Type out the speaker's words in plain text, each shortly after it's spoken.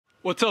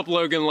What's up,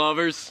 Logan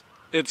lovers?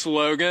 It's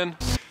Logan.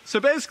 So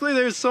basically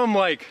there's some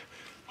like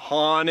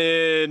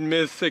haunted,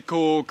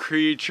 mythical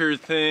creature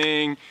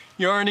thing.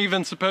 You aren't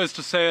even supposed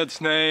to say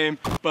its name,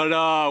 but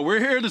we're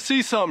here to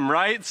see something,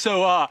 right?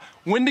 So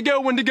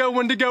Wendigo, Wendigo,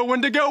 Wendigo,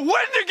 Wendigo, Wendigo!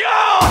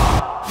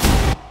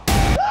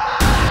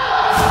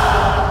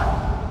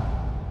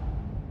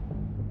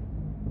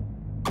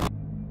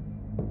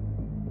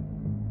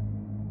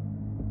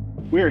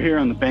 We're here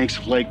on the banks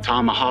of Lake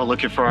Tamaha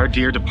looking for our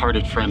dear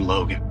departed friend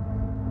Logan.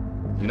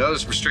 You know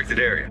this restricted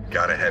area.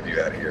 Gotta have you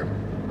out of here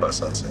by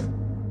sunset.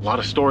 A lot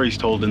of stories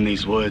told in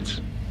these woods,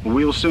 but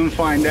we will soon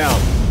find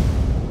out.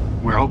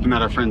 We're hoping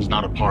that our friend's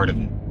not a part of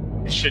it.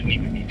 It shouldn't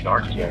even be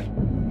dark yet.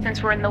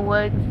 Since we're in the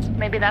woods,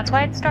 maybe that's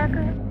why it's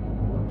darker?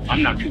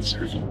 I'm not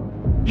concerned.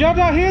 Y'all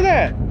not hear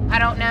that? I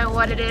don't know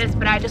what it is,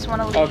 but I just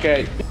want to leave.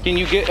 Okay, can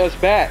you get us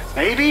back?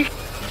 Maybe?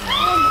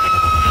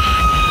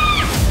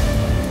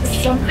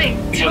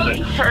 Something took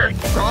her.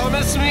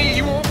 Promise me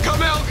you won't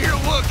come out here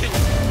looking.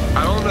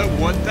 I don't know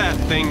what that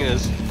thing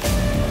is,